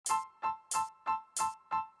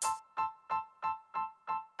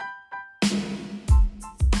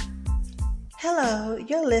Hello,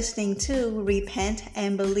 you're listening to Repent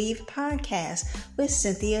and Believe podcast with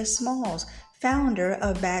Cynthia Smalls, founder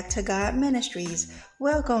of Back to God Ministries.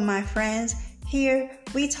 Welcome, my friends. Here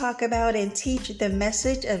we talk about and teach the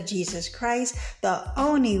message of Jesus Christ, the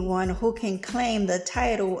only one who can claim the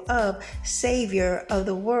title of Savior of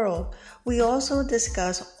the world. We also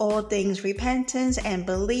discuss all things repentance and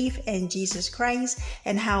belief in Jesus Christ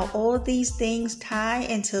and how all these things tie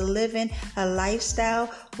into living a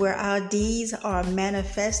lifestyle where our deeds are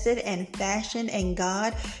manifested and fashioned in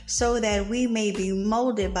God so that we may be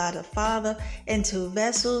molded by the Father into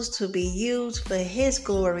vessels to be used for His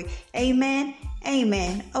glory. Amen.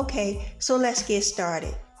 Amen. Okay, so let's get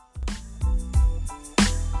started.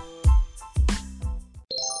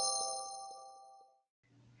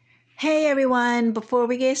 Hey everyone, before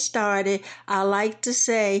we get started, I'd like to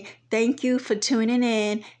say thank you for tuning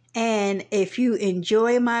in. And if you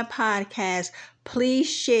enjoy my podcast, please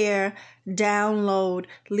share, download,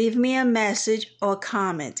 leave me a message or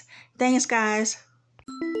comment. Thanks, guys.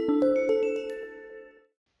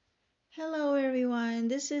 Hello everyone,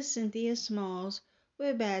 this is Cynthia Smalls.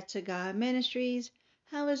 We're Back to God Ministries.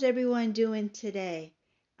 How is everyone doing today?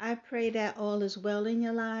 I pray that all is well in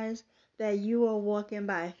your lives, that you are walking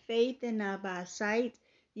by faith and not by sight.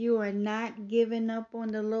 You are not giving up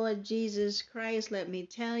on the Lord Jesus Christ. Let me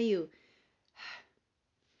tell you,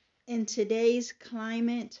 in today's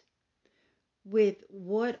climate, with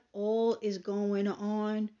what all is going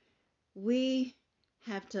on, we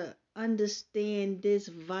have to understand this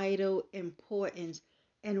vital importance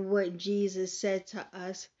and what Jesus said to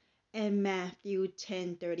us in Matthew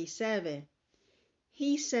 10:37.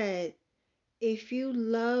 He said, if you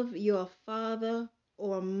love your father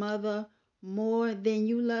or mother more than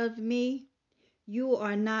you love me, you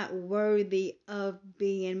are not worthy of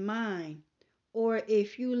being mine. Or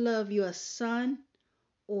if you love your son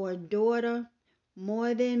or daughter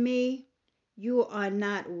more than me, you are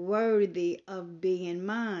not worthy of being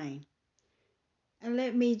mine. And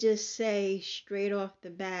let me just say straight off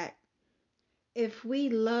the bat, if we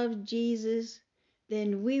love Jesus,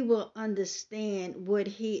 then we will understand what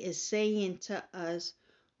He is saying to us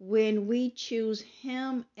when we choose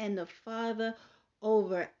Him and the Father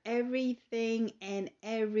over everything and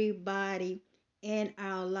everybody in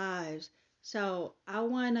our lives. So I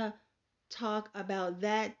want to talk about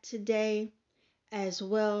that today, as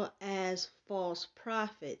well as false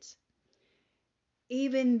prophets.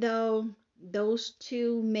 Even though those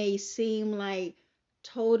two may seem like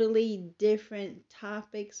totally different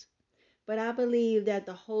topics, but I believe that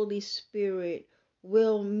the Holy Spirit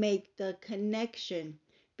will make the connection,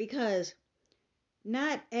 because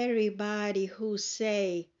not everybody who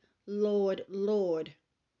say, Lord, Lord,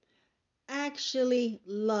 actually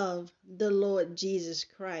love the Lord Jesus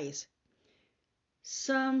Christ.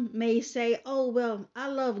 Some may say, oh, well, I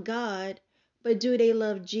love God, but do they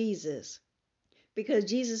love Jesus? Because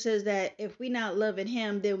Jesus says that if we're not loving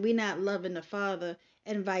Him, then we're not loving the Father,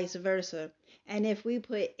 and vice versa. And if we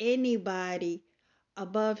put anybody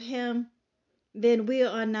above Him, then we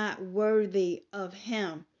are not worthy of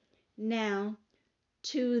Him. Now,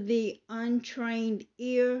 to the untrained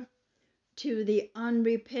ear, to the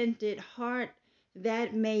unrepentant heart,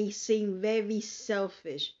 that may seem very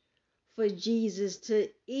selfish for Jesus to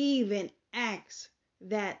even ask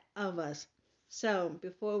that of us. So,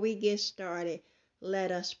 before we get started,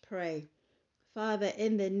 let us pray. Father,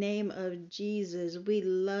 in the name of Jesus, we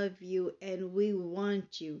love you and we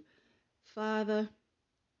want you. Father,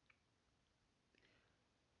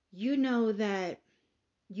 you know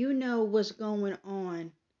what's going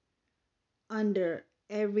on under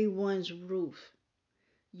everyone's roof.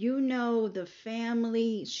 You know the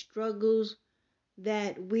family struggles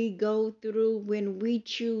that we go through when we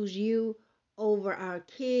choose you over our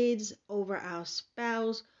kids, over our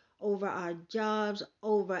spouse, over our jobs,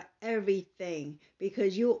 over everything,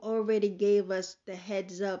 because you already gave us the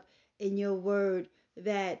heads up in your word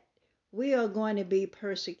that we are going to be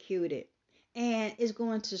persecuted, and it's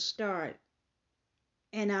going to start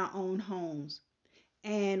in our own homes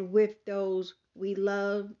and with those we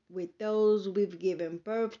love, with those we've given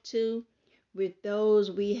birth to, with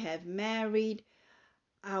those we have married,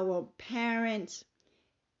 our parents.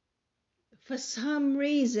 For some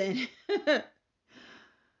reason,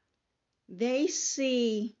 they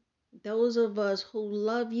see those of us who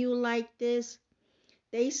love you like this,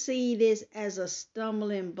 they see this as a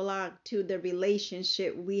stumbling block to the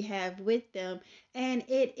relationship we have with them. And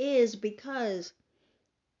it is because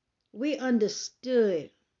we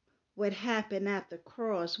understood what happened at the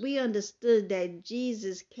cross. We understood that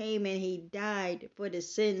Jesus came and He died for the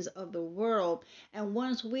sins of the world. And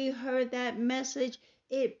once we heard that message,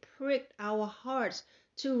 it pricked our hearts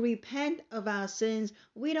to repent of our sins.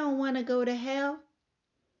 We don't want to go to hell.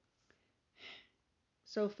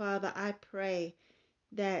 So, Father, I pray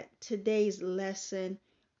that today's lesson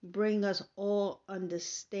bring us all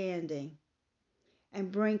understanding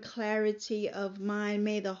and bring clarity of mind.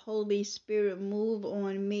 May the Holy Spirit move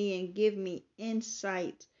on me and give me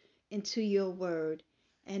insight into your word.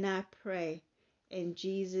 And I pray in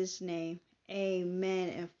Jesus' name, amen.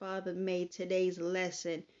 And Father, may today's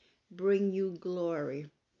lesson bring you glory.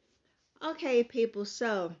 Okay, people,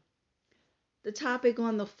 so the topic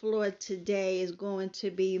on the floor today is going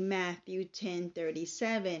to be Matthew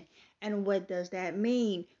 10:37. And what does that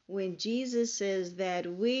mean? When Jesus says that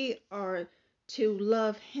we are to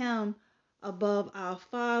love him above our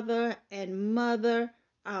father and mother,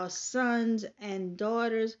 our sons and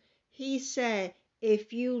daughters, he said,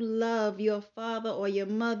 if you love your father or your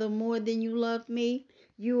mother more than you love me,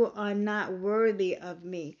 you are not worthy of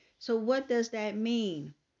me. So what does that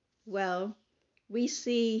mean? Well, we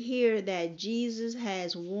see here that Jesus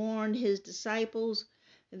has warned his disciples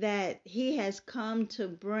that he has come to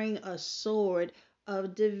bring a sword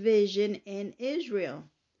of division in Israel.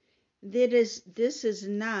 This is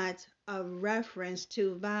not a reference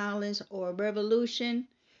to violence or revolution,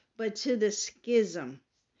 but to the schism,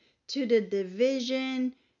 to the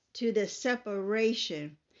division, to the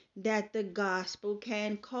separation that the gospel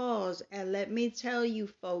can cause. And let me tell you,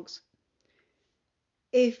 folks,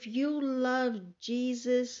 if you love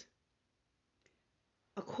Jesus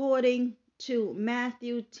according to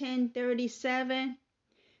Matthew 10:37,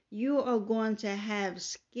 you are going to have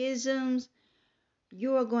schisms,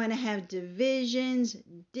 you are going to have divisions,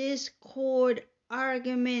 discord,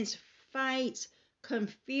 arguments, fights,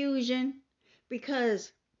 confusion,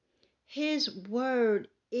 because his word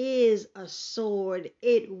is a sword.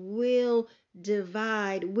 It will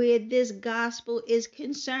divide where this gospel is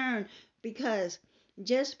concerned, because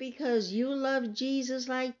just because you love Jesus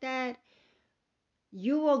like that,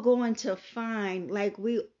 you are going to find, like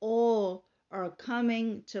we all are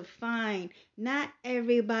coming to find, not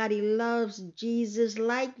everybody loves Jesus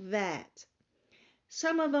like that.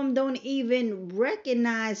 Some of them don't even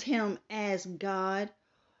recognize him as God.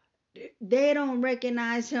 They don't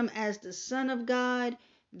recognize him as the Son of God.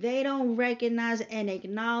 They don't recognize and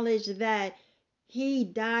acknowledge that he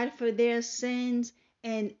died for their sins.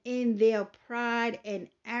 And in their pride and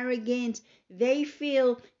arrogance, they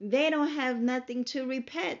feel they don't have nothing to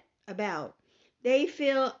repent about. They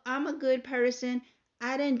feel, I'm a good person.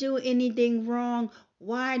 I didn't do anything wrong.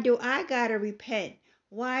 Why do I gotta repent?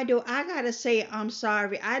 Why do I gotta say I'm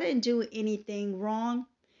sorry? I didn't do anything wrong.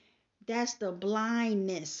 That's the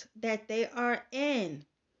blindness that they are in.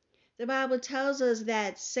 The Bible tells us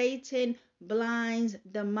that Satan blinds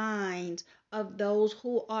the minds of those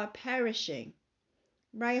who are perishing.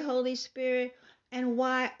 Right, Holy Spirit? And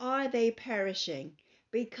why are they perishing?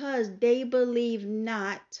 Because they believe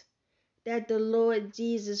not that the Lord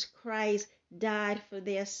Jesus Christ died for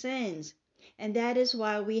their sins. And that is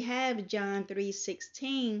why we have John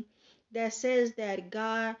 3:16 that says that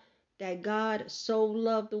God so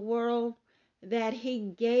loved the world that he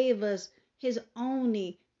gave us his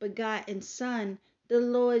only begotten son, the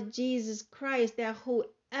Lord Jesus Christ, that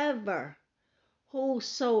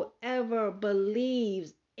whosoever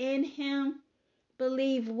believes in him,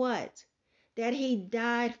 believe what? That he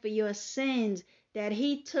died for your sins, that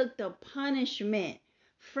he took the punishment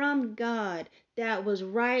from God that was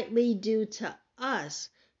rightly due to us,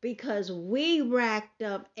 because we racked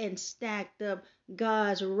up and stacked up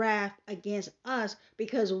God's wrath against us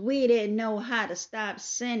because we didn't know how to stop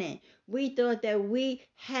sinning. We thought that we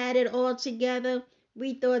had it all together.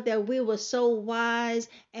 We thought that we were so wise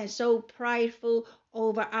and so prideful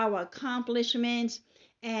over our accomplishments.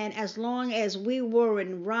 And as long as we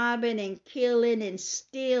weren't robbing and killing and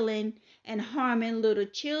stealing and harming little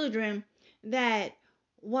children, that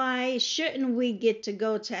why shouldn't we get to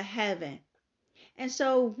go to heaven? And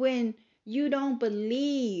so when you don't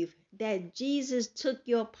believe that Jesus took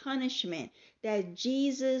your punishment, that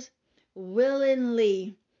Jesus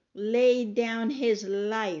willingly laid down his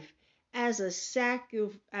life as a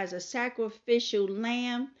sacrificial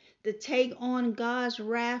lamb to take on God's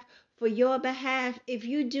wrath for your behalf, if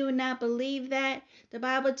you do not believe that, the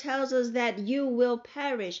Bible tells us that you will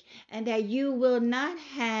perish and that you will not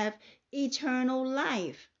have eternal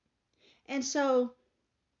life. And so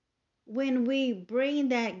when we bring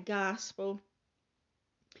that gospel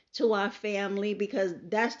to our family, because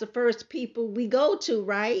that's the first people we go to,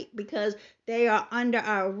 right? Because they are under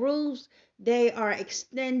our roofs. They are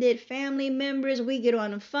extended family members. We get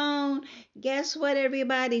on the phone. Guess what,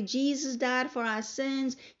 everybody? Jesus died for our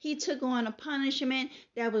sins. He took on a punishment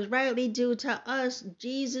that was rightly due to us.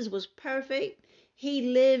 Jesus was perfect.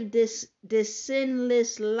 He lived this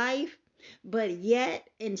sinless life, but yet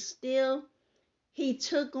and still he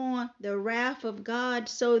took on the wrath of God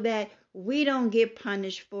so that we don't get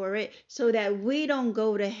punished for it, so that we don't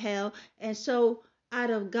go to hell. And so, out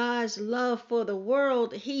of God's love for the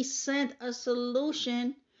world, he sent a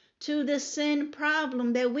solution to the sin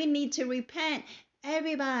problem that we need to repent.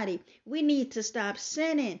 Everybody, we need to stop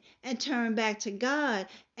sinning and turn back to God.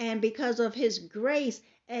 And because of his grace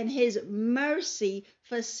and his mercy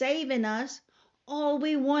for saving us, all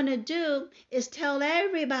we want to do is tell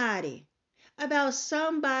everybody about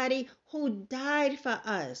somebody who died for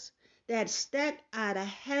us, that stepped out of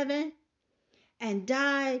heaven and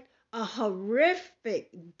died a horrific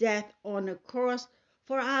death on the cross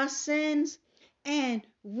for our sins. And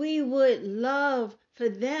we would love for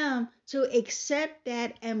them to accept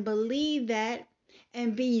that and believe that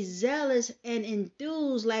and be zealous and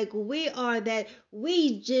enthused like we are, that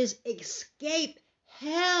we just escaped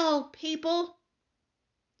hell, people.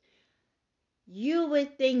 You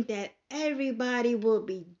would think that everybody will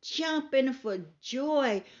be jumping for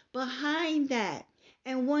joy behind that.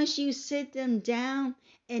 And once you sit them down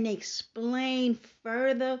and explain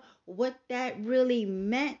further what that really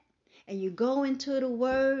meant, and you go into the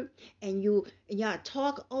word and y'all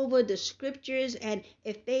talk over the scriptures, and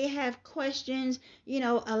if they have questions,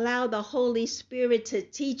 allow the Holy Spirit to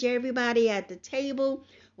teach everybody at the table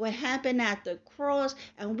what happened at the cross,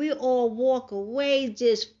 and we all walk away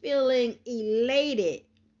just feeling elated.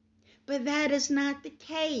 But that is not the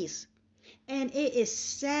case. And it is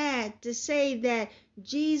sad to say that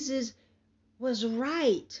Jesus was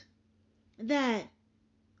right, that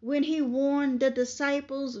when he warned the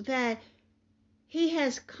disciples that he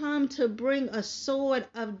has come to bring a sword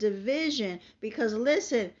of division, because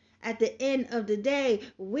listen, at the end of the day,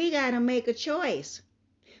 we got to make a choice.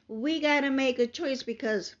 We got to make a choice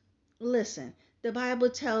because, listen, the Bible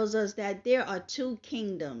tells us that there are two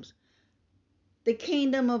kingdoms, the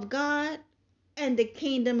kingdom of God and the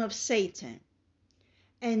kingdom of Satan.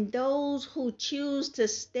 And those who choose to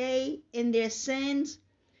stay in their sins,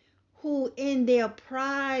 who in their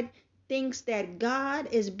pride thinks that God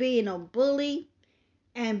is being a bully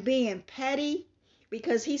and being petty,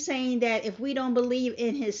 because he's saying that if we don't believe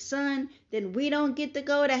in his son, then we don't get to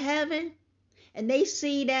go to heaven. And they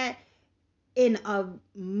see that in a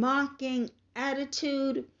mocking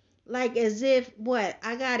attitude, like as if what,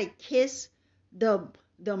 I gotta kiss the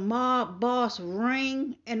mob boss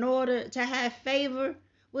ring in order to have favor.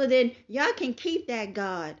 Well, then y'all can keep that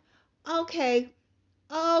God. Okay,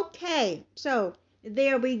 okay. So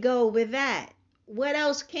there we go with that. What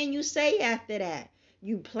else can you say after that?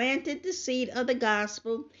 You planted the seed of the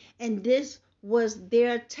gospel, and this was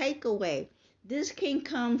their takeaway. This can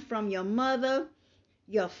come from your mother,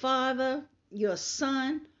 your father, your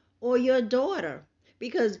son, or your daughter.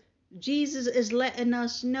 Because Jesus is letting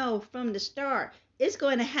us know from the start it's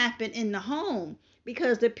going to happen in the home.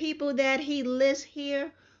 Because the people that he lists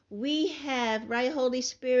here, we have, right, Holy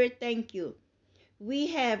Spirit, thank you. We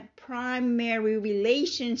have primary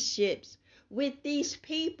relationships with these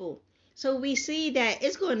people. So we see that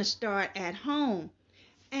it's going to start at home.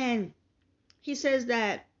 And he says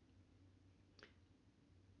that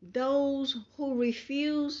those who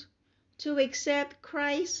refuse to accept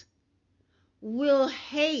Christ will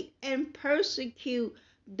hate and persecute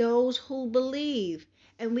those who believe.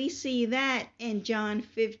 And we see that in John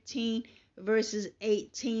 15, verses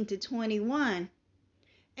 18 to 21.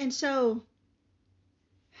 And so,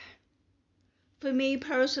 for me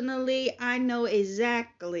personally, I know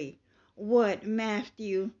exactly what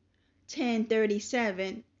Matthew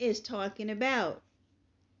 10:37 is talking about.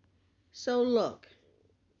 So look,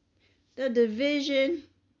 the division,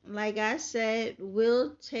 like I said,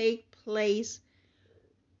 will take place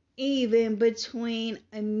even between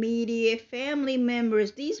immediate family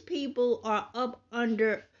members. These people are up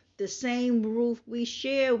under the same roof we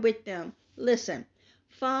share with them. Listen,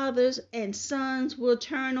 fathers and sons will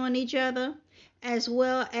turn on each other, as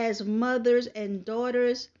well as mothers and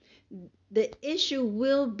daughters. The issue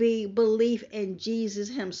will be belief in Jesus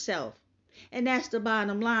himself. And that's the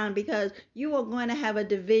bottom line, because you are going to have a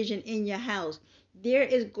division in your house. There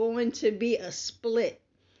is going to be a split.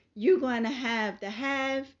 You're going to have the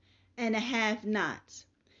have and the have nots.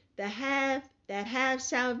 The have that have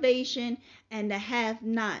salvation and the have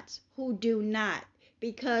nots who do not.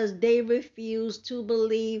 because they refuse to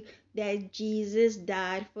believe that Jesus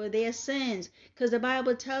died for their sins. Because the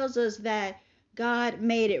Bible tells us that God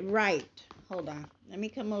made it right. Hold on. Let me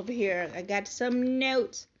come over here. I got some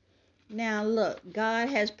notes. Now look, God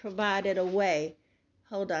has provided a way.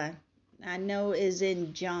 Hold on. I know it's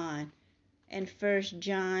in John and First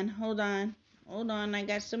John. Hold on. Hold on. I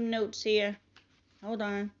got some notes here. Hold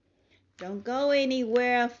on. Don't go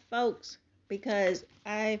anywhere, folks, because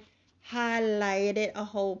I've highlighted a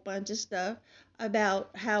whole bunch of stuff about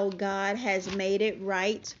how God has made it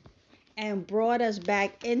right and brought us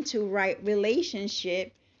back into right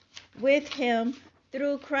relationship with Him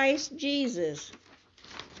through Christ Jesus.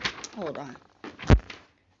 Hold on.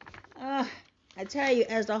 I tell you,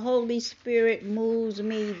 as the Holy Spirit moves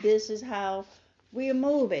me, this is how we're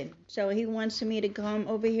moving. So He wants me to come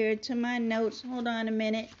over here to my notes. Hold on a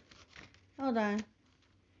minute. Hold on.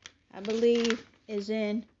 I believe is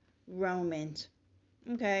in Romans.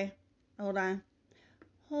 Okay. Hold on.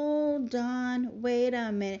 Hold on. Wait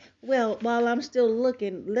a minute. Well, while I'm still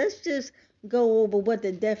looking, let's just go over what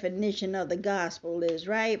the definition of the gospel is,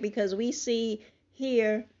 right? Because we see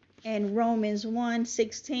here in Romans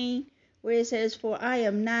 1:16 where it says, "For I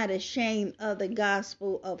am not ashamed of the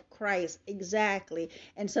gospel of Christ." Exactly.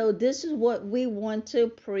 And so this is what we want to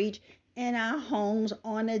preach in our homes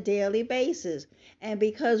on a daily basis. And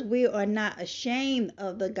because we are not ashamed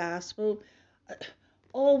of the gospel,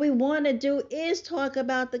 all we want to do is talk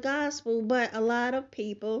about the gospel, but a lot of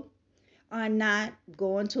people are not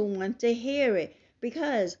going to want to hear it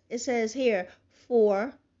because it says here,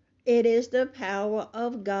 "For it is the power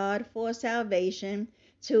of God for salvation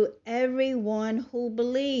to everyone who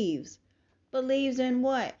believes." Believes in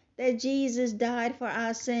what? That Jesus died for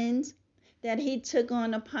our sins, that He took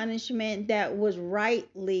on a punishment that was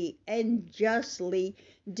rightly and justly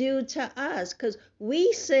due to us because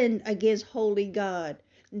we sinned against holy God.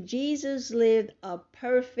 Jesus lived a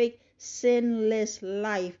perfect, sinless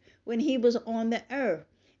life when He was on the earth.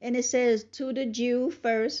 And it says to the Jew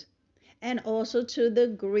first and also to the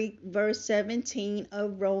Greek, verse 17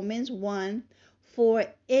 of Romans 1, "For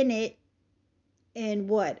in it," in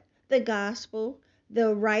what? The gospel,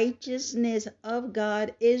 "the righteousness of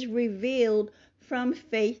God is revealed from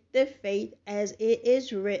faith to faith, as it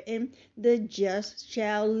is written, the just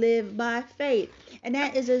shall live by faith." And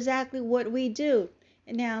that is exactly what we do.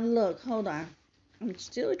 And now look, hold on. I'm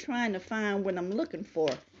still trying to find what I'm looking for.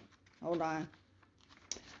 Hold on.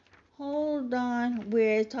 Hold on.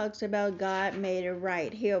 Where it talks about God made it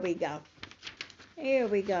right. Here we go. Here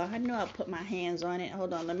we go. I know I'll put my hands on it.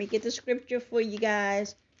 Hold on. Let me get the scripture for you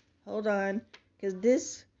guys. Hold on. Because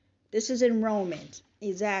this is in Romans.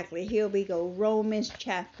 Exactly. Here we go. Romans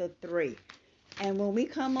chapter 3. And when we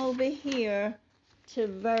come over here to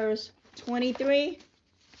verse 23,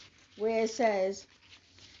 where it says,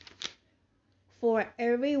 "For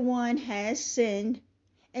everyone has sinned."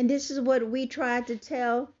 And this is what we try to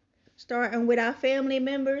tell, starting with our family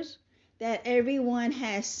members, that everyone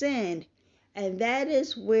has sinned. And that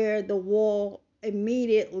is where the wall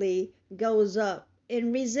immediately goes up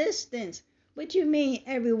in resistance. What you mean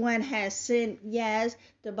everyone has sinned? Yes,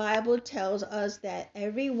 the Bible tells us that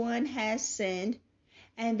everyone has sinned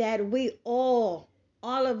and that we all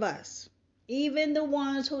of us, even the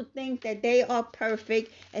ones who think that they are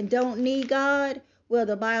perfect and don't need God, well,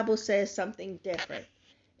 the Bible says something different.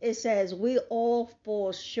 It says we all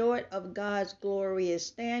fall short of God's glorious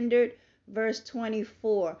standard. Verse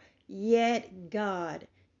 24, "Yet God,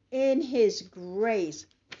 in His grace,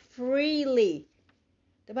 freely,"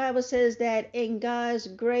 the Bible says that in God's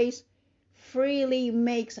grace, freely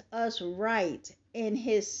makes us right in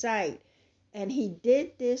His sight. And He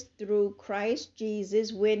did this through Christ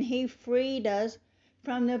Jesus when He freed us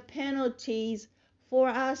from the penalties for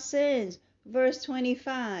our sins. Verse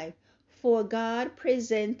 25, "For God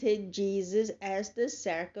presented Jesus as the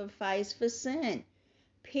sacrifice for sin."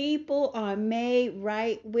 People are made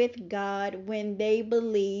right with God when they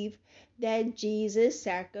believe that Jesus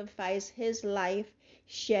sacrificed His life,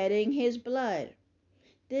 shedding His blood.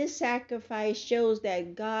 This sacrifice shows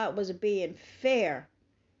that God was being fair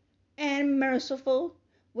and merciful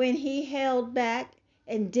when He held back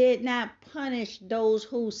and did not punish those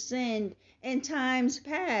who sinned in times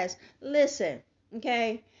past. Listen,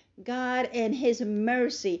 okay? God in His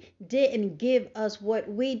mercy didn't give us what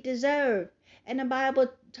we deserve. And the Bible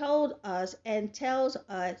told us and tells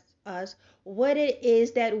us what it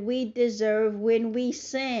is that we deserve when we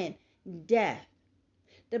sin: death.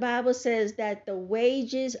 The Bible says that the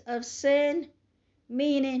wages of sin,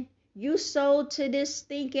 meaning you sold to this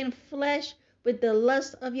stinking flesh with the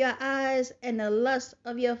lust of your eyes and the lust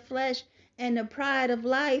of your flesh and the pride of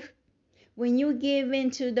life. when you give in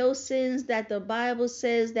to those sins that the Bible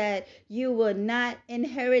says that you will not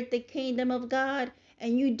inherit the kingdom of God,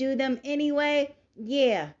 and you do them anyway,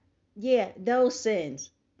 yeah, those sins.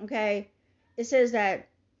 Okay? It says that,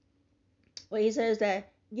 well, he says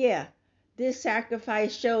that, yeah, this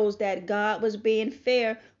sacrifice shows that God was being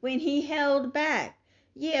fair when he held back.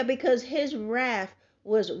 Yeah, because his wrath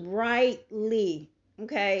was rightly,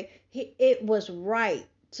 okay? It was right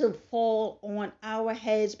to fall on our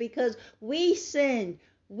heads because we sinned.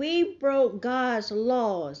 We broke God's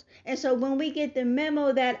laws. And so when we get the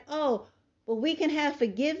memo that, oh, but we can have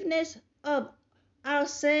forgiveness of our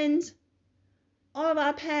sins, all of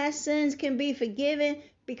our past sins can be forgiven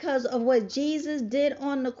because of what Jesus did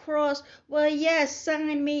on the cross. Well, yes,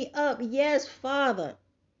 sign me up. Yes, Father.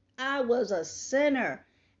 I was a sinner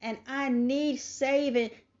and I need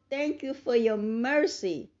saving. Thank you for your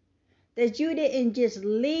mercy that you didn't just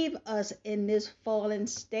leave us in this fallen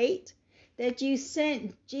state, that you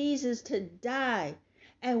sent Jesus to die.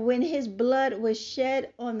 And when his blood was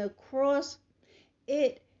shed on the cross,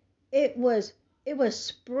 it it was it was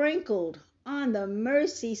sprinkled on the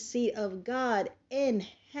mercy seat of God in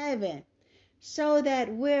heaven, so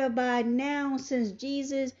that whereby now, since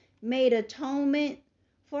Jesus made atonement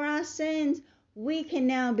for our sins, we can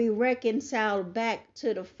now be reconciled back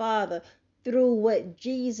to the Father through what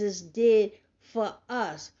Jesus did for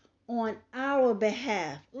us on our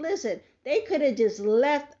behalf. Listen, they could have just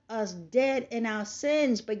left us dead in our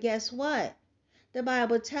sins, but guess what? The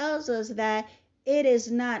Bible tells us that it is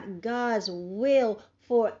not God's will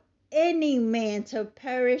for any man to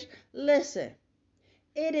perish. Listen,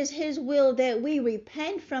 it is his will that we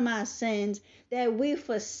repent from our sins, that we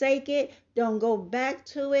forsake it, don't go back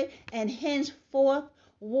to it, and henceforth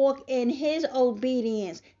walk in his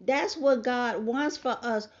obedience. That's what God wants for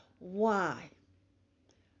us. Why?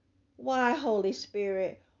 Why, Holy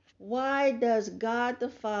Spirit? Why does God the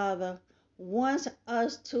Father want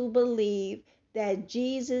us to believe that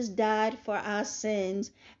Jesus died for our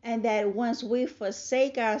sins and that once we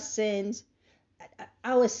forsake our sins,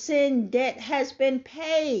 our sin debt has been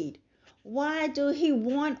paid? Why do he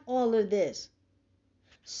want all of this?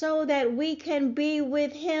 So that we can be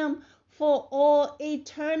with him for all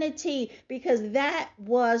eternity, because that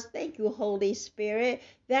was, thank you, Holy Spirit,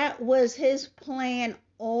 that was his plan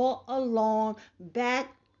all along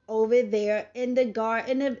back over there in the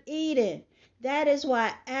Garden of Eden. That is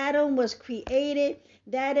why Adam was created.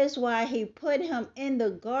 That is why he put him in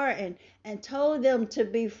the garden and told them to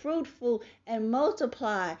be fruitful and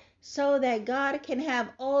multiply, so that God can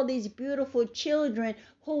have all these beautiful children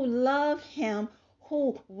who love him,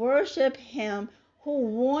 who worship him, who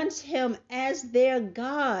wants him as their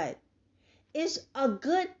God. It's a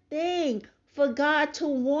good thing for God to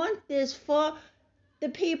want this for the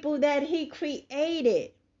people that he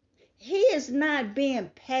created. He is not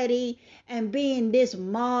being petty and being this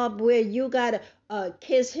mob where you gotta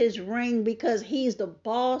kiss his ring because he's the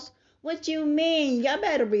boss. What you mean? Y'all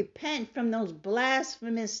better repent from those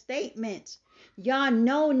blasphemous statements. Y'all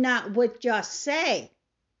know not what y'all say.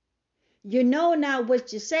 You know not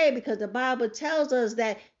what you say, because the Bible tells us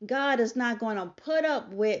that God is not going to put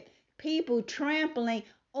up with people trampling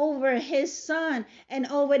over his son and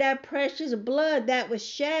over that precious blood that was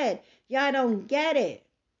shed. Y'all don't get it.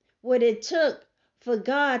 What it took for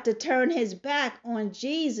God to turn his back on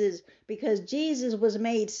Jesus, because Jesus was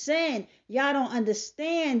made sin. Y'all don't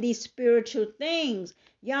understand these spiritual things.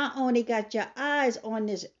 Y'all only got your eyes on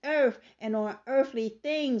this earth and on earthly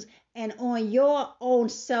things and on your own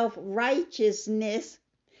self-righteousness,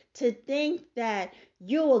 to think that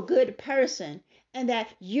you're a good person and that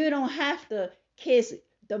you don't have to kiss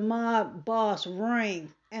the mob boss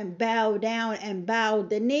ring and bow down and bow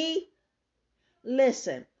the knee.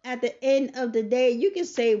 Listen, at the end of the day, you can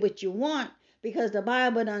say what you want, because the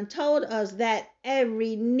Bible done told us that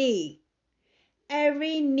every knee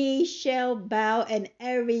shall bow and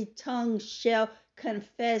every tongue shall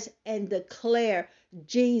confess and declare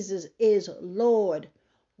Jesus is Lord.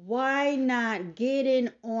 Why not get in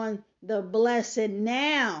on the blessing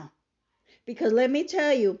now? Because let me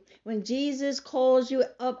tell you, when Jesus calls you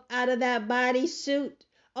up out of that bodysuit,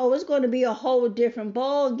 oh, it's going to be a whole different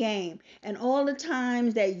ball game. And all the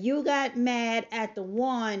times that you got mad at the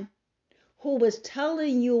one who was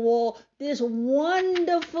telling you all this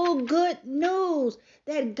wonderful good news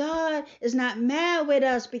that God is not mad with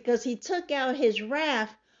us because he took out his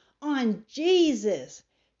wrath on Jesus.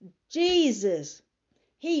 Jesus,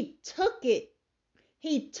 he took it.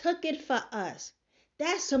 He took it for us.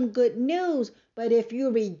 That's some good news. But if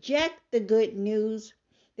you reject the good news,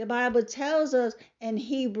 the Bible tells us in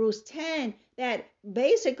Hebrews 10 that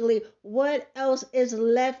basically what else is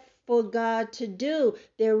left for God to do.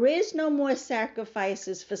 There is no more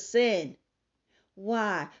sacrifices for sin.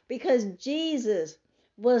 Why? Because Jesus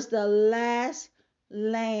was the last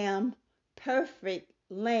lamb, perfect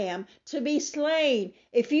lamb to be slain.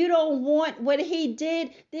 If you don't want what he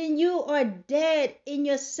did, then you are dead in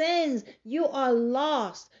your sins. You are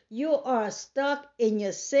lost. You are stuck in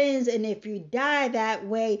your sins. And if you die that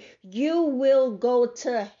way, you will go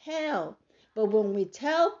to hell. But when we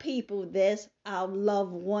tell people this, our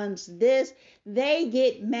loved ones this, they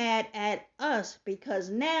get mad at us because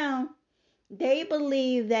now they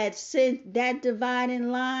believe that since that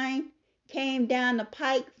dividing line came down the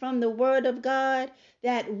pike from the word of God,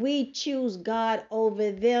 that we choose God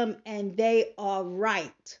over them and they are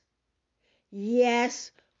right.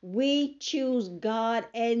 Yes, we choose God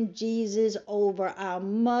and Jesus over our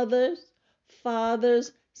mothers,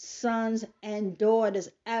 fathers, sons, and daughters.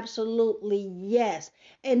 Absolutely, yes.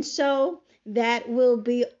 And so that will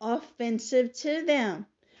be offensive to them.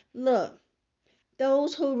 Look,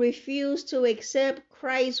 those who refuse to accept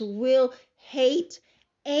Christ will hate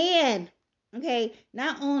and, okay,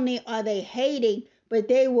 not only are they hating, but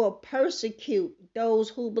they will persecute those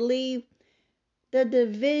who believe. The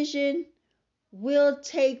division will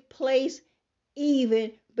take place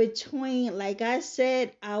even between, like I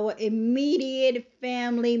said, our immediate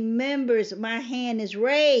family members. My hand is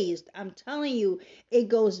raised. I'm telling you, it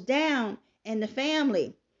goes down in the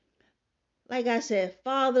family. Like I said,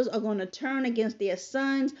 fathers are going to turn against their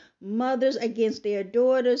sons, mothers against their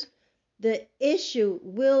daughters. The issue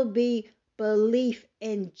will be belief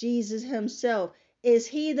in Jesus himself. Is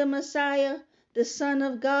he the Messiah, the Son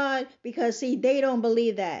of God? Because, see, they don't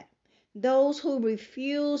believe that. Those who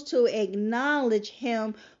refuse to acknowledge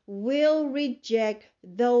him will reject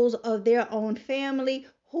those of their own family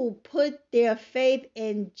who put their faith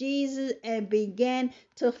in Jesus and began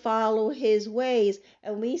to follow his ways.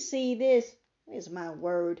 And we see this. Where's my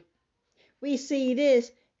word? We see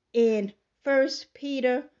this in 1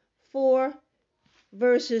 Peter 4,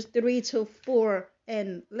 verses 3 to 4.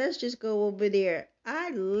 And let's just go over there.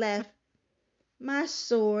 I left my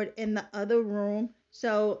sword in the other room.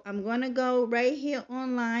 So I'm going to go right here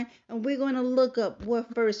online and we're going to look up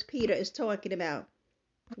what 1 Peter is talking about.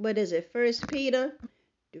 What is it? 1 Peter.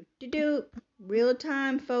 Real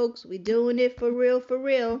time, folks. We doing it for real, for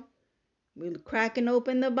real. We're cracking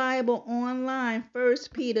open the Bible online. 1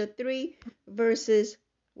 Peter 3, verses,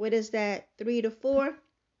 what is that? 3 to 4.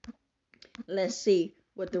 Let's see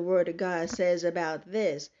what the Word of God says about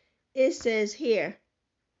this. It says here,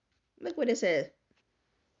 look what it says.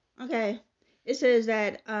 Okay. It says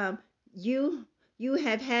that you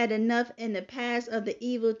have had enough in the past of the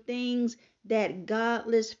evil things that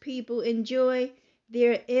godless people enjoy,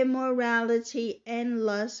 their immorality and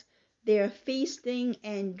lust, their feasting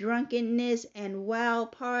and drunkenness and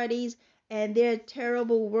wild parties, and their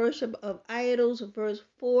terrible worship of idols. Verse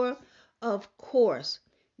 4. Of course,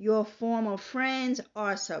 your former friends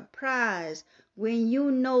are surprised when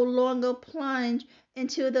you no longer plunge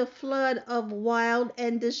into the flood of wild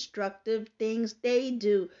and destructive things they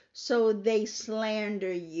do, so they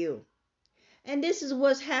slander you. And this is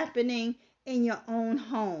what's happening in your own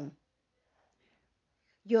home.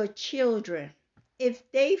 Your children, if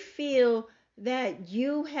they feel that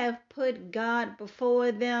you have put God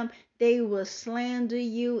before them, they will slander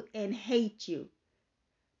you and hate you.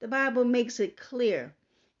 The Bible makes it clear.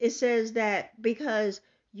 It says that because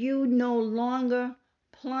you no longer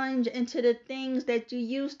plunge into the things that you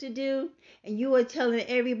used to do, and you are telling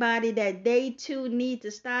everybody that they too need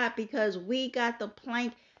to stop because we got the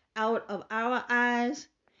plank out of our eyes,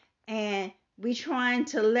 and we trying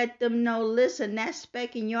to let them know, listen, that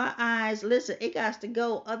speck in your eyes, listen, it got to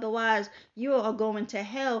go, otherwise you are going to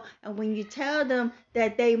hell. And when you tell them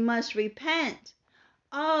that they must repent,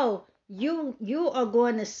 oh, you are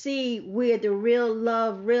going to see where the real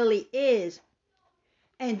love really is.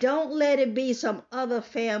 And don't let it be some other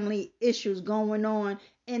family issues going on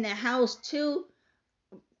in the house too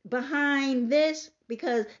behind this,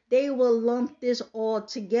 because they will lump this all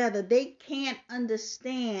together. They can't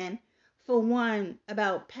understand, for one,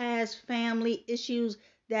 about past family issues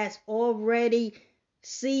that's already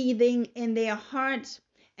seething in their hearts.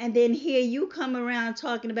 And then here you come around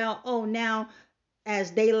talking about, oh, now,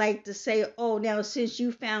 as they like to say, oh, now since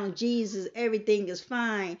you found Jesus, everything is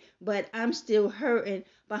fine, but I'm still hurting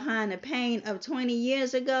behind the pain of 20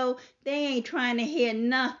 years ago. They ain't trying to hear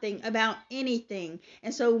nothing about anything.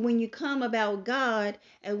 And so when you come about God,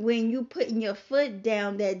 and when you putting your foot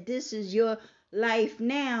down that this is your life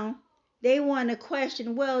now, they want to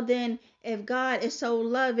question, well, then if God is so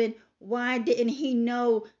loving, why didn't he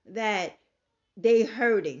know that they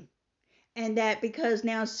hurting? And that because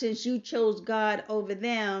now since you chose God over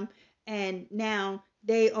them, and now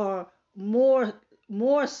they are more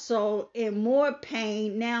more so in more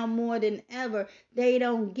pain now more than ever, they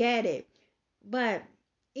don't get it. But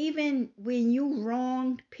even when you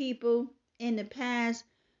wronged people in the past,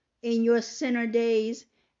 in your sinner days,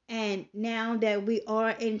 and now that we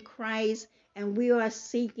are in Christ and we are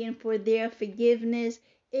seeking for their forgiveness,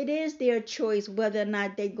 it is their choice whether or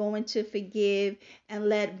not they're going to forgive and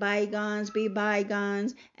let bygones be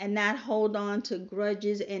bygones and not hold on to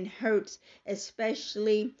grudges and hurts,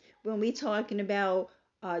 especially when we're talking about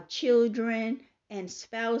children and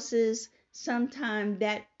spouses. Sometimes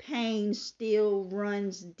that pain still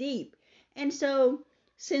runs deep. And so,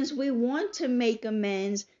 since we want to make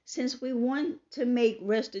amends, since we want to make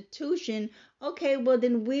restitution, okay, well,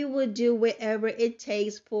 then we will do whatever it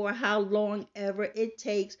takes for how long ever it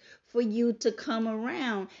takes for you to come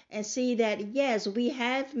around and see that, yes, we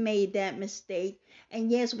have made that mistake.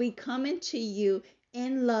 And yes, we come into you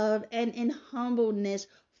in love and in humbleness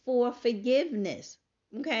for forgiveness.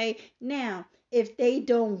 Okay, now, if they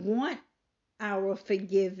don't want our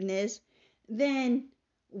forgiveness, then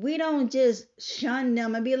we don't just shun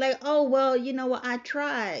them and be like, oh, well, you know what, I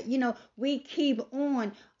tried. We keep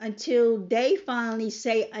on until they finally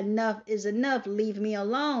say, enough is enough, leave me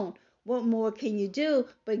alone. What more can you do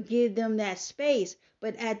but give them that space?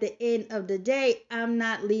 But at the end of the day, I'm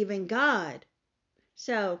not leaving God.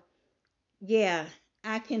 So, yeah,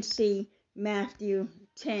 I can see Matthew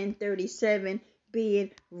 10:37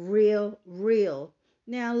 being real, real.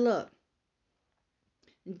 Now, look.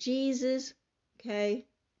 Jesus, okay,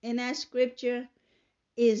 in that scripture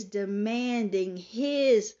is demanding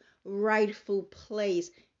his rightful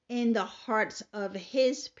place in the hearts of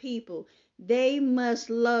his people. They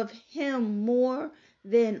must love him more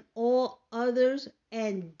than all others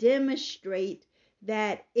and demonstrate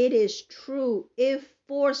that it is true if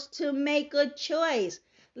forced to make a choice.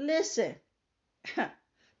 Listen,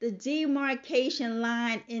 the demarcation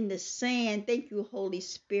line in the sand, thank you, Holy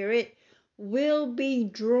Spirit, will be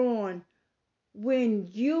drawn when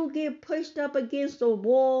you get pushed up against a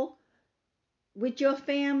wall with your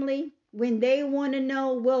family, when they want to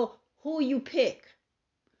know, well, who you pick?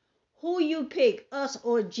 Who you pick, us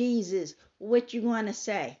or Jesus? What you going to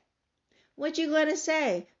say? What you going to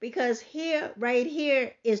say? Because here, right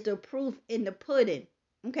here, is the proof in the pudding.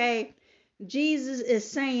 Okay? Jesus is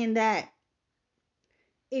saying that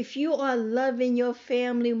if you are loving your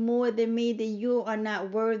family more than me, then you are not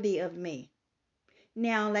worthy of me.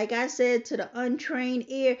 Now, like I said, to the untrained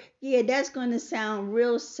ear, yeah, that's going to sound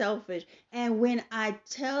real selfish. And when I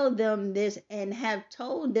tell them this and have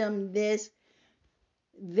told them this,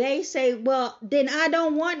 they say, well, then I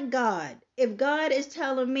don't want God. If God is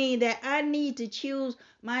telling me that I need to choose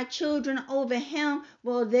my children over him,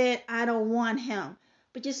 well, then I don't want him.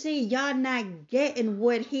 But you see, y'all not getting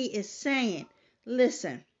what he is saying.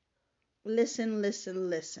 Listen, listen, listen,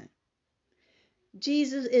 listen.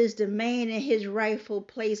 Jesus is demanding his rightful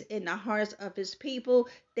place in the hearts of his people.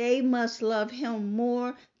 They must love him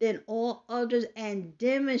more than all others and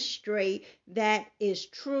demonstrate that is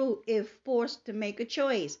true if forced to make a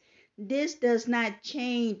choice. This does not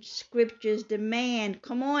change scripture's demand.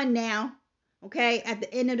 Come on now. Okay, at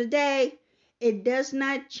the end of the day, it does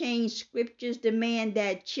not change scripture's demand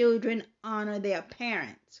that children honor their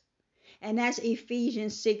parents. And that's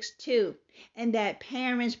Ephesians 6:2. And that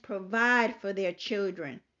parents provide for their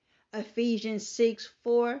children. Ephesians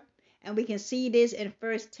 6:4. And we can see this in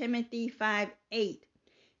 1 Timothy 5:8.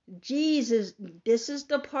 Jesus, this is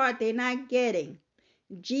the part they're not getting.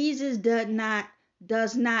 Jesus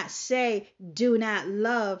does not say do not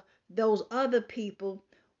love those other people.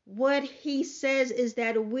 What he says is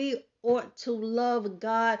that we ought to love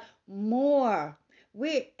God more.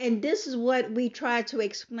 And this is what we try to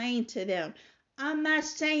explain to them. I'm not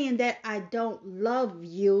saying that I don't love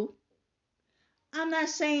you. I'm not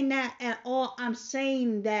saying that at all. I'm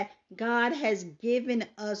saying that God has given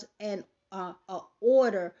us a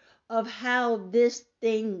order of how this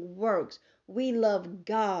thing works. We love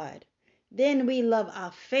God. Then we love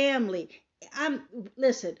our family.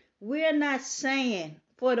 Listen, we're not saying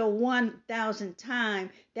for the 1,000th time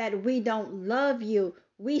that we don't love you.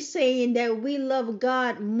 We saying that we love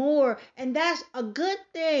God more, and that's a good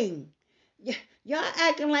thing. Y'all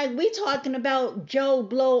acting like we talking about Joe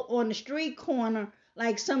Blow on the street corner,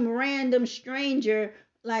 like some random stranger,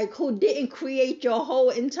 like who didn't create your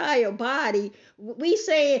whole entire body. We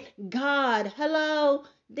saying God, hello,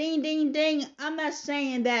 ding, ding, ding. I'm not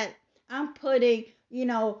saying that I'm putting,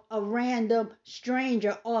 a random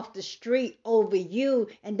stranger off the street over you,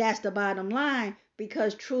 and that's the bottom line.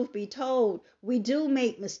 Because truth be told, we do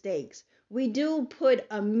make mistakes. We do put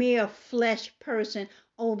a mere flesh person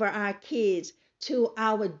over our kids to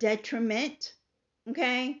our detriment.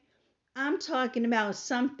 Okay? I'm talking about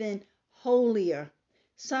something holier,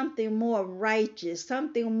 something more righteous,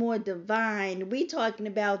 something more divine. We talking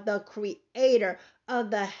about the creator of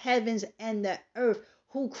the heavens and the earth,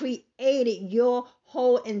 who created your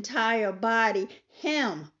whole entire body.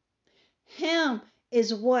 Him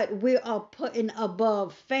is what we are putting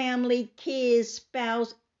above family, kids,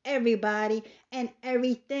 spouse, everybody and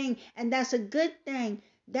everything. And that's a good thing.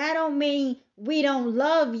 That don't mean we don't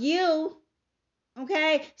love you.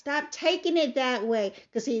 Okay? Stop taking it that way.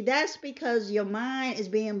 Because, see, that's because your mind is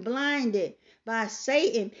being blinded by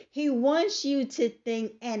Satan. He wants you to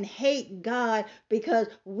think and hate God because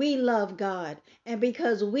we love God. And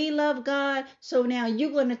because we love God, so now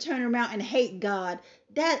you're going to turn around and hate God.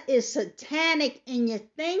 That is satanic in your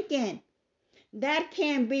thinking. That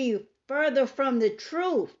can be further from the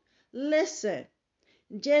truth. Listen.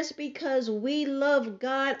 Just because we love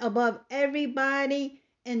God above everybody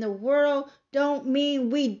in the world don't mean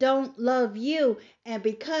we don't love you. And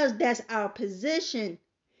because that's our position,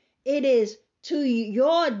 it is to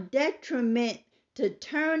your detriment to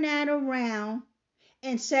turn that around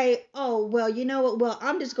and say, oh, well, you know what? Well,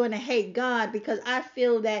 I'm just going to hate God because I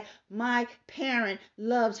feel that my parent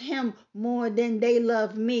loves him more than they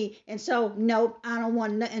love me. And so, nope, I don't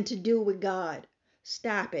want nothing to do with God.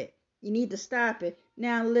 Stop it. You need to stop it.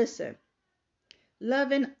 Now, listen.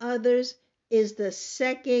 Loving others is the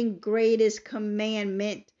second greatest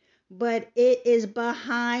commandment, but it is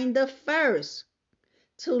behind the first.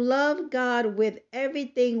 To love God with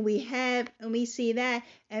everything we have, and we see that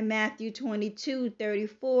in Matthew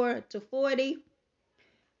 22:34-40.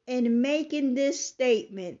 In making this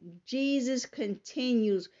statement, Jesus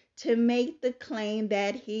continues to make the claim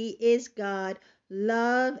that he is God.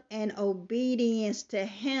 Love and obedience to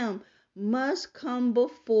him must come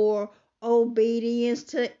before obedience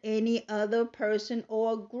to any other person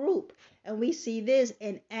or group. And we see this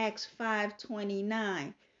in Acts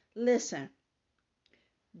 5:29. Listen,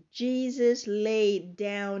 Jesus laid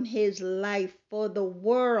down his life for the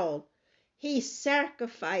world. He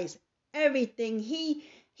sacrificed everything. He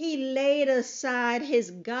laid aside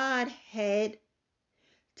his Godhead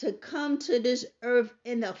to come to this earth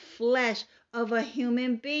in the flesh of a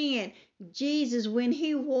human being. Jesus, when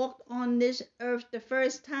he walked on this earth the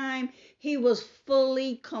first time, he was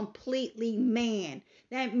fully, completely man.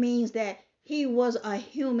 That means that he was a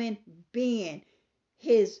human being.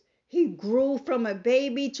 He grew from a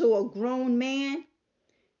baby to a grown man.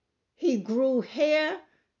 He grew hair.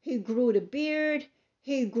 He grew the beard.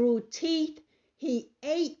 He grew teeth. He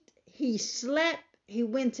ate. He slept. He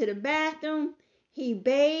went to the bathroom. He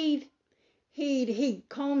bathed. He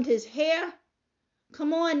combed his hair.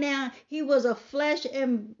 Come on now. He was a flesh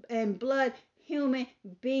and blood human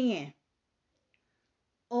being.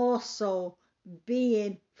 Also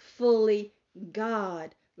being fully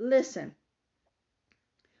God. Listen.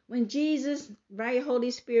 When Jesus, right,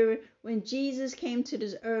 Holy Spirit, when Jesus came to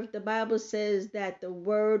this earth, the Bible says that the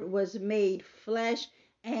Word was made flesh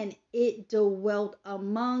and it dwelt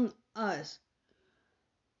among us.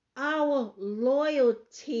 Our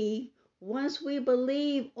loyalty, once we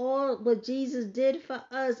believe all what Jesus did for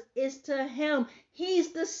us, is to him.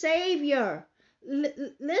 He's the Savior.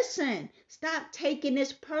 Listen, stop taking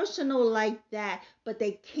this personal like that, but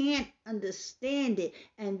they can't understand it.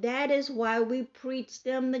 And that is why we preach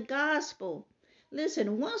them the gospel.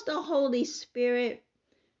 Listen, once the Holy Spirit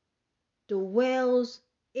dwells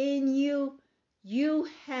in you, you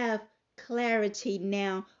have clarity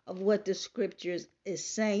now of what the scriptures is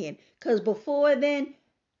saying. Because before then,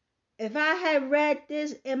 if I had read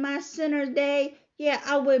this in my sinner day, yeah,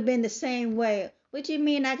 I would have been the same way. What you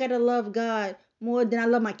mean I gotta love God more than I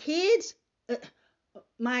love my kids?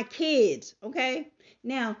 My kids, okay?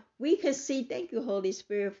 Now we could see. Thank you, Holy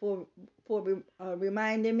Spirit, for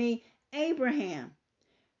reminding me. Abraham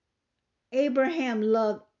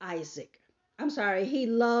loved Isaac. I'm sorry, he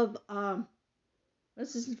loved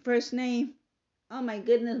what's his first name? Oh my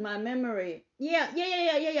goodness, my memory. Yeah.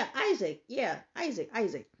 Isaac. Yeah,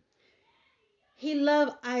 Isaac. He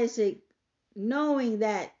loved Isaac, knowing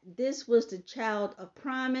that this was the child of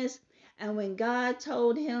promise. And when God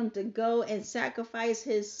told him to go and sacrifice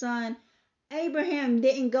his son, Abraham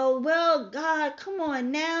didn't go, well, God, come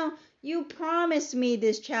on now. You promised me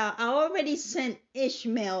this child. I already sent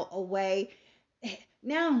Ishmael away.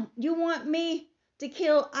 Now you want me to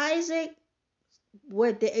kill Isaac?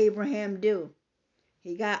 What did Abraham do?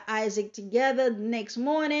 He got Isaac together the next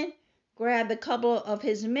morning, grabbed a couple of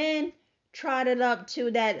his men, trotted up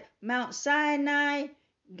to that Mount Sinai,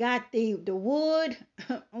 got the wood,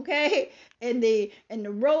 okay, and the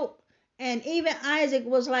rope, and even Isaac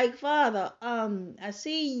was like, Father, I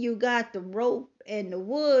see you got the rope and the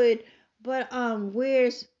wood, but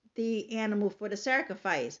where's the animal for the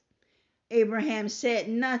sacrifice? Abraham said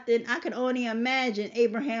nothing. I could only imagine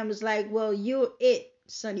Abraham was like, well, you're it,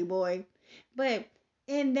 sonny boy. But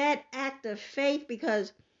in that act of faith,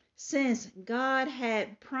 because since God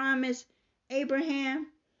had promised Abraham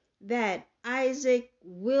that Isaac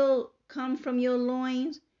will come from your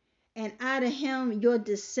loins, and out of him your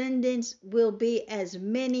descendants will be as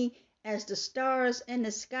many as the stars in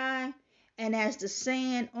the sky and as the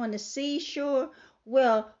sand on the seashore.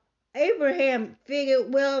 Well, Abraham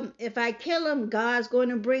figured, well, if I kill him, God's going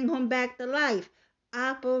to bring him back to life,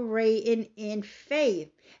 operating in faith.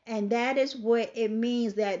 And that is what it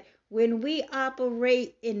means that when we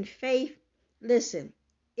operate in faith, listen,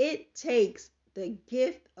 it takes the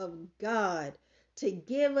gift of God to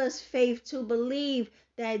give us faith to believe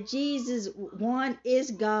that Jesus, one,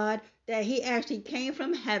 is God, that he actually came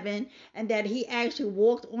from heaven, and that he actually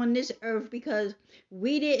walked on this earth, because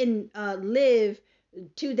we didn't live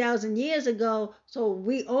 2,000 years ago. So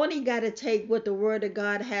we only got to take what the word of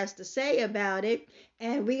God has to say about it.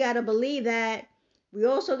 And we got to believe that. We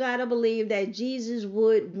also got to believe that Jesus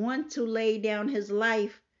would want to lay down his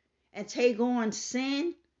life and take on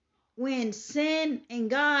sin when sin and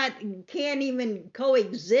God can't even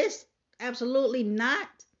coexist. Absolutely not.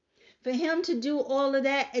 For him to do all of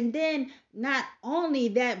that, and then not only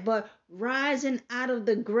that, but rising out of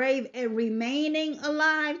the grave and remaining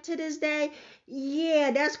alive to this day, yeah,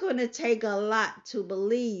 that's going to take a lot to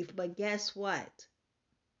believe. But guess what?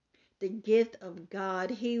 The gift of God,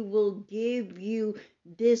 he will give you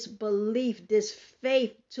this belief, this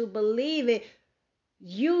faith to believe it.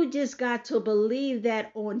 You just got to believe that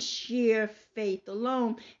on sheer faith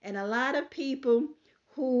alone. And a lot of people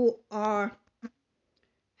who are,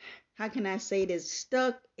 how can I say this,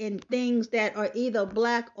 stuck in things that are either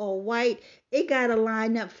black or white, it got to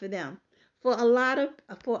line up for them. For a lot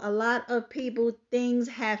of people, things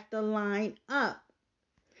have to line up.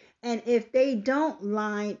 And if they don't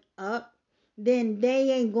line up, then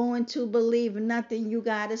they ain't going to believe nothing you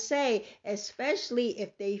got to say, especially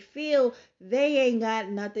if they feel they ain't got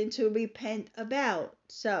nothing to repent about.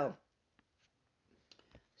 So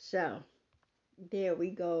there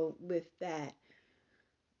we go with that.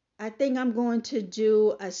 I think I'm going to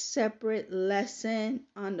do a separate lesson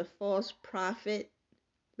on the false prophet,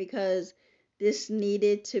 because this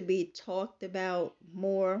needed to be talked about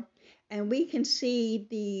more. And we can see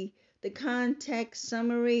the context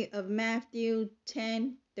summary of Matthew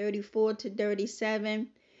 10:34 to 37,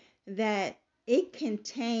 that it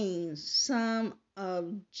contains some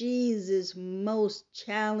of Jesus' most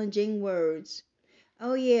challenging words.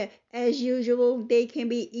 Oh yeah, as usual, they can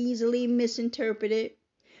be easily misinterpreted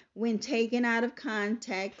when taken out of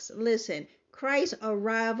context. Listen, Christ's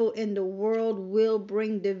arrival in the world will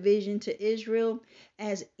bring division to Israel,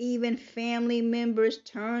 as even family members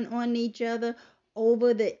turn on each other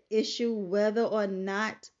over the issue whether or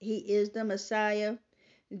not he is the Messiah.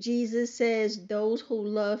 Jesus says those who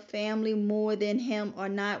love family more than him are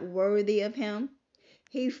not worthy of him.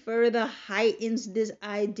 He further heightens this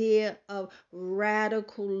idea of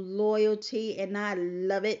radical loyalty, and I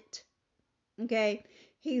love it. Okay,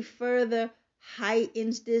 he further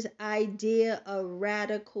heightens this idea of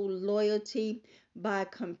radical loyalty by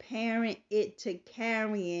comparing it to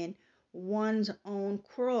carrying one's own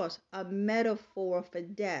cross, a metaphor for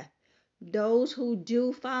death. Those who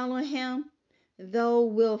do follow him, though,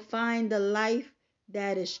 will find the life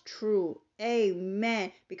that is true.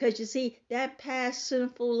 Amen. Because you see, that past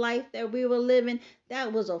sinful life that we were living,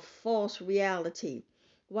 that was a false reality.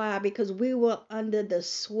 Why? Because we were under the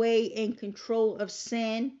sway and control of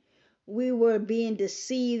sin. We were being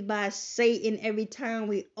deceived by Satan every time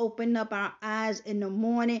we open up our eyes in the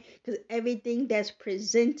morning, because everything that's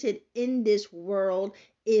presented in this world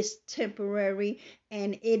is temporary,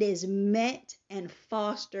 and it is meant and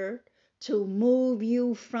fostered to move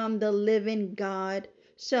you from the living God.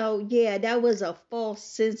 So, yeah, that was a false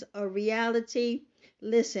sense of reality.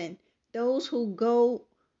 Listen, those who go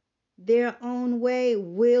their own way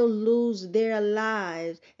will lose their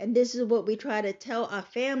lives. And this is what we try to tell our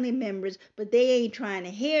family members, but they ain't trying to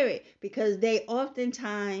hear it, because they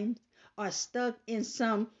oftentimes are stuck in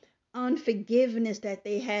some unforgiveness that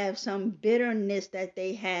they have, some bitterness that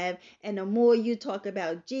they have. And the more you talk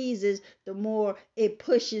about Jesus, the more it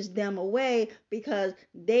pushes them away, because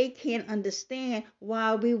they can't understand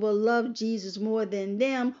why we will love Jesus more than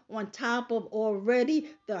them, on top of already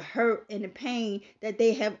the hurt and the pain that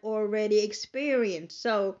they have already experienced.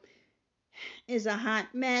 So is a hot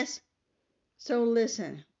mess. So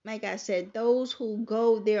listen, like I said, those who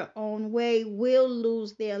go their own way will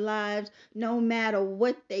lose their lives no matter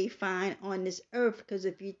what they find on this earth. Because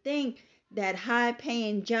if you think that high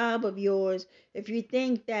paying job of yours, if you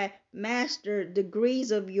think that master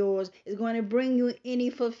degrees of yours is going to bring you any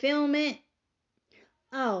fulfillment,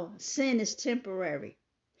 oh, sin is temporary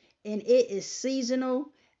and it is seasonal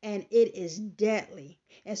and it is deadly.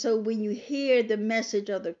 And so when you hear the message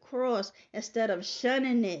of the cross, instead of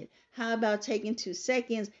shunning it, how about taking 2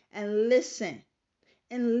 seconds and listen?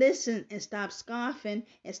 And listen and stop scoffing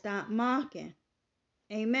and stop mocking.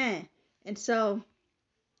 Amen. And so,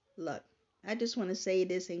 look, I just want to say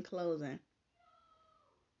this in closing.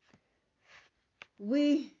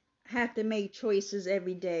 We have to make choices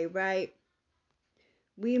every day, right?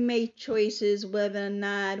 We make choices whether or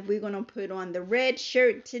not we're going to put on the red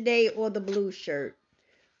shirt today or the blue shirt,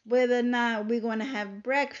 whether or not we're going to have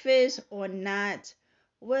breakfast or not,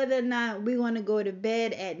 whether or not we're going to go to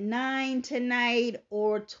bed at 9 tonight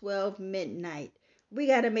or 12 midnight. We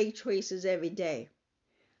got to make choices every day.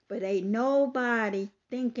 But ain't nobody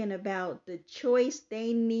thinking about the choice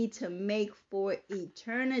they need to make for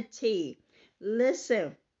eternity.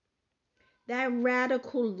 Listen, that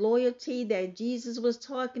radical loyalty that Jesus was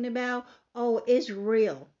talking about, oh, it's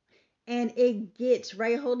real. And it gets,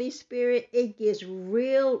 right, Holy Spirit, it gets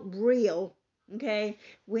real, okay?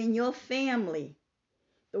 When your family,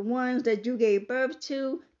 the ones that you gave birth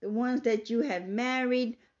to, the ones that you have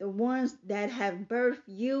married, the ones that have birthed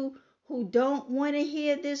you, who don't want to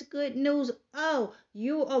hear this good news, oh,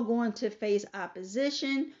 you are going to face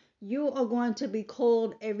opposition. You are going to be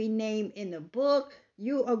called every name in the book.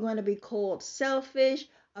 You are going to be called selfish,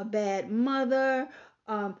 a bad mother.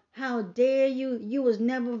 How dare you? You was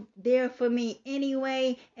never there for me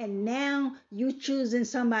anyway, and now you choosing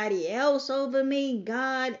somebody else over me.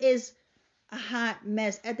 God is a hot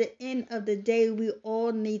mess. At the end of the day, we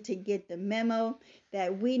all need to get the memo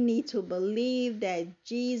that we need to believe that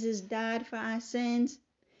Jesus died for our sins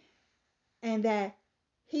and that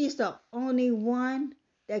He's the only one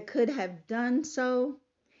that could have done so.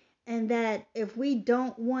 And that if we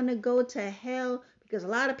don't want to go to hell, because a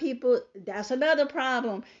lot of people, that's another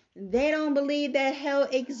problem. They don't believe that hell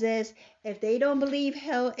exists. If they don't believe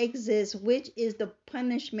hell exists, which is the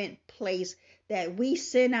punishment place that we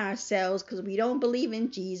send ourselves because we don't believe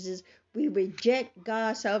in Jesus, we reject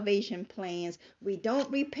God's salvation plans. We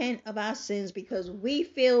don't repent of our sins because we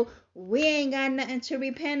feel we ain't got nothing to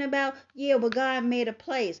repent about. Yeah, well, God made a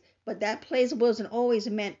place, but that place wasn't always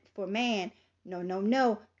meant for man. No, no,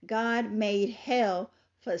 no. God made hell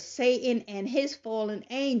for Satan and his fallen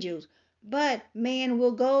angels. But man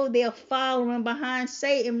will go there following behind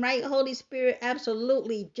Satan, right? Holy Spirit,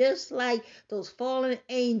 absolutely. Just like those fallen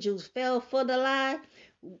angels fell for the lie,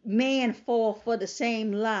 man fall for the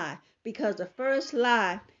same lie. Because the first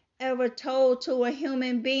lie ever told to a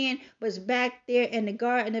human being was back there in the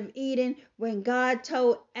Garden of Eden when God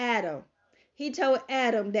told Adam. He told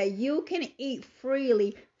Adam that you can eat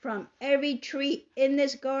freely from every tree in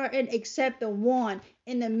this garden except the one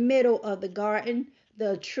in the middle of the garden,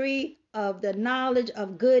 the tree of the knowledge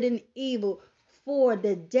of good and evil, for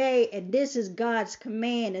the day, and this is God's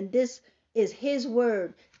command, and this is His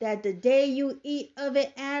word, that the day you eat of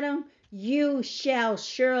it, Adam, you shall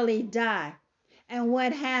surely die. And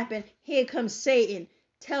what happened? Here comes Satan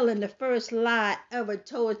telling the first lie ever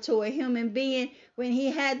told to a human being when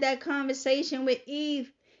he had that conversation with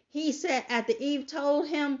Eve. He said, after Eve told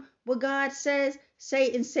him what God says,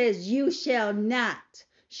 Satan says, you shall not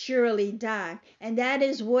surely die. And that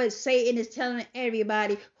is what Satan is telling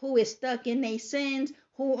everybody who is stuck in their sins,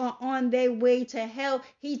 who are on their way to hell.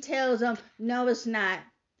 He tells them, no, it's not.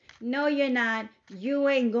 No, you're not. You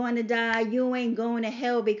ain't going to die. You ain't going to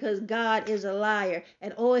hell because God is a liar.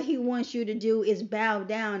 And all He wants you to do is bow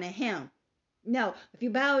down to Him. No, if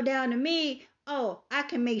you bow down to me, oh, I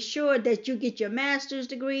can make sure that you get your master's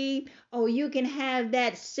degree. Oh, you can have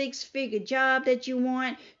that 6-figure job that you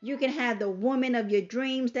want. You can have the woman of your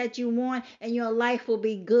dreams that you want, and your life will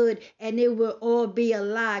be good, and it will all be a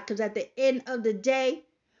lie. Because at the end of the day,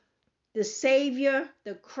 the Savior,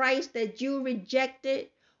 the Christ that you rejected,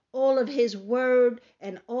 all of His word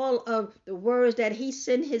and all of the words that He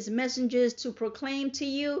sent His messengers to proclaim to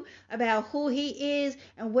you about who He is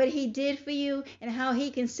and what He did for you and how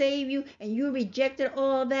He can save you, and you rejected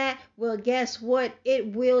all that, well, guess what?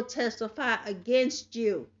 It will testify against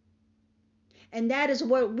you. And that is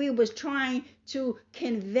what we was trying to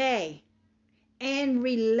convey and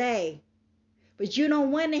relay. But you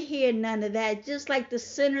don't want to hear none of that. Just like the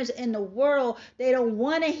sinners in the world, they don't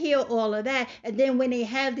want to hear all of that. And then when they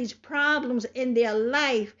have these problems in their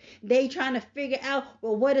life, they trying to figure out,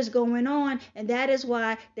 well, what is going on? And that is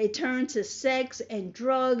why they turn to sex and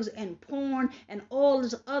drugs and porn and all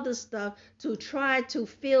this other stuff to try to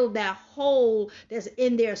fill that hole that's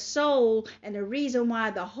in their soul. And the reason why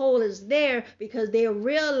the hole is there, because they're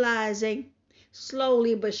realizing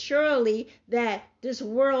slowly but surely that this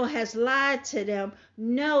world has lied to them.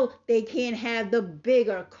 No, they can't have the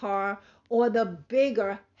bigger car or the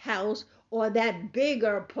bigger house or that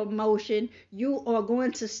bigger promotion. You are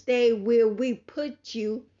going to stay where we put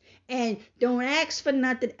you, and don't ask for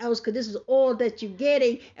nothing else, because this is all that you're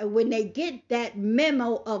getting. And when they get that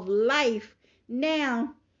memo of life,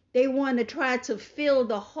 now they want to try to fill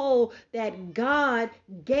the hole that God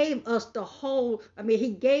gave us the hole. He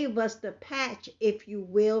gave us the patch, if you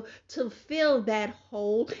will, to fill that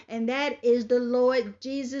hole. And that is the Lord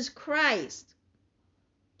Jesus Christ.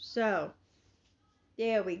 So,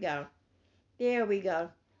 there we go. There we go.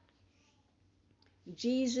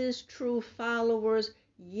 Jesus, true followers,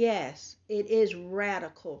 yes, it is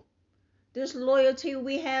radical. This loyalty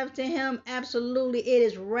we have to him, absolutely, it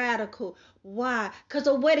is radical. Why? Because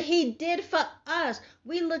of what he did for us.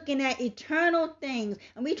 We looking at eternal things,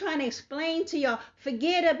 and we trying to explain to y'all,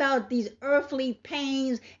 forget about these earthly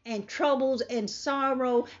pains and troubles and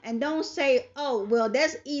sorrow, and don't say, oh, well,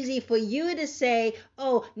 that's easy for you to say,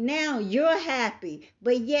 oh, now you're happy,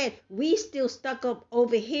 but yet we still stuck up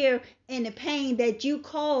over here in the pain that you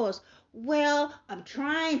caused. Well, I'm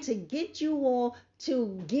trying to get you all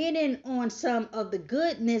to get in on some of the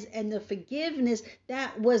goodness and the forgiveness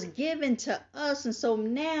that was given to us. And so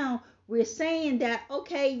now we're saying that,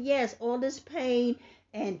 okay, yes, all this pain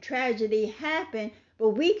and tragedy happened, but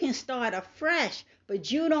we can start afresh.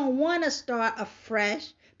 But you don't want to start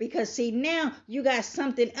afresh, because see, now you got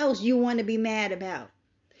something else you want to be mad about.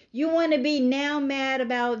 You want to be now mad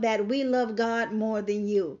about that we love God more than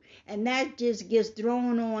you. And that just gets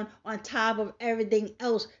thrown on top of everything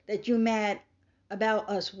else that you're mad about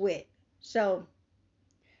us with. So,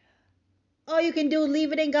 all you can do,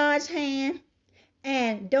 leave it in God's hand.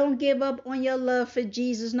 And don't give up on your love for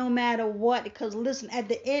Jesus no matter what. Because listen, at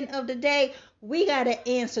the end of the day, we got to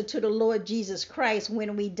answer to the Lord Jesus Christ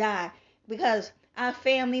when we die. Because our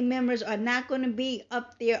family members are not going to be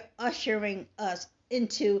up there ushering us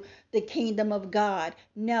into the kingdom of God.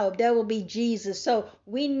 No, that will be Jesus. So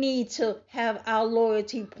we need to have our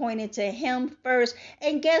loyalty pointed to him first.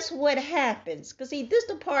 And guess what happens? Because see, this is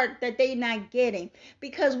the part that they're not getting.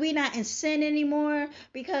 Because we're not in sin anymore.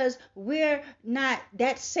 Because we're not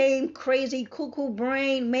that same crazy cuckoo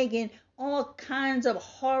brain making all kinds of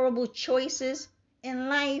horrible choices in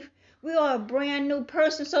life. We are a brand new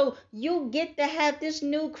person, so you get to have this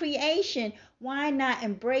new creation. Why not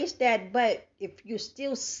embrace that? But if you're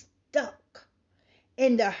still stuck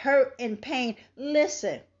in the hurt and pain,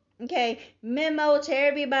 listen, okay? Memo to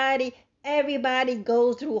everybody. Everybody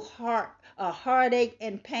goes through heartache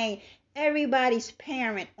and pain. Everybody's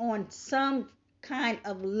parent on some kind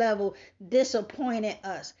of level disappointed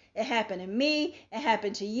us. It happened to me. It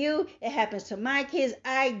happened to you. It happens to my kids.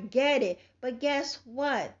 I get it. But guess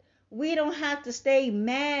what? We don't have to stay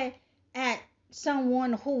mad at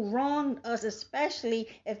someone who wronged us, especially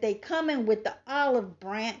if they come in with the olive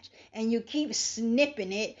branch and you keep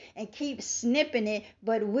snipping it and keep snipping it.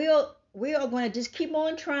 But we are going to just keep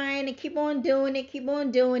on trying and keep on doing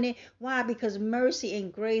it. Why? Because mercy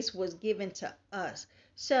and grace was given to us.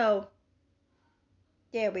 So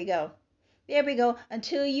there we go.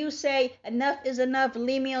 Until you say enough is enough,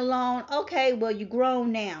 leave me alone. Okay, well, you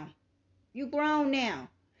grown now.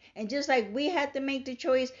 And just like we had to make the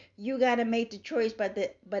choice, you got to make the choice. But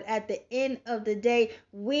at the end of the day,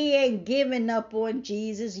 we ain't giving up on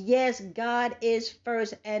Jesus. Yes, God is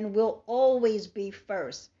first and will always be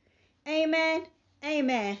first. Amen.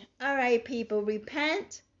 Amen. All right, people,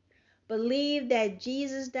 repent. Believe that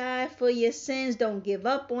Jesus died for your sins. Don't give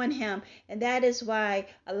up on him. And that is why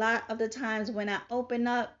a lot of the times when I open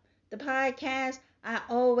up the podcast, I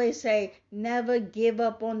always say, never give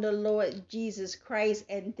up on the Lord Jesus Christ,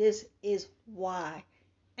 and this is why.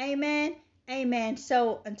 Amen. Amen.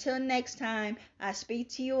 So until next time, I speak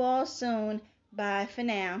to you all soon. Bye for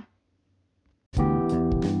now.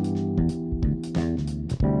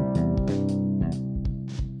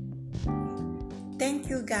 Thank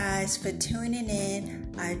you guys for tuning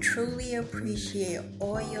in. I truly appreciate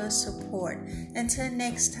all your support. Until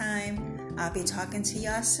next time, I'll be talking to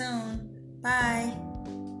y'all soon. Bye.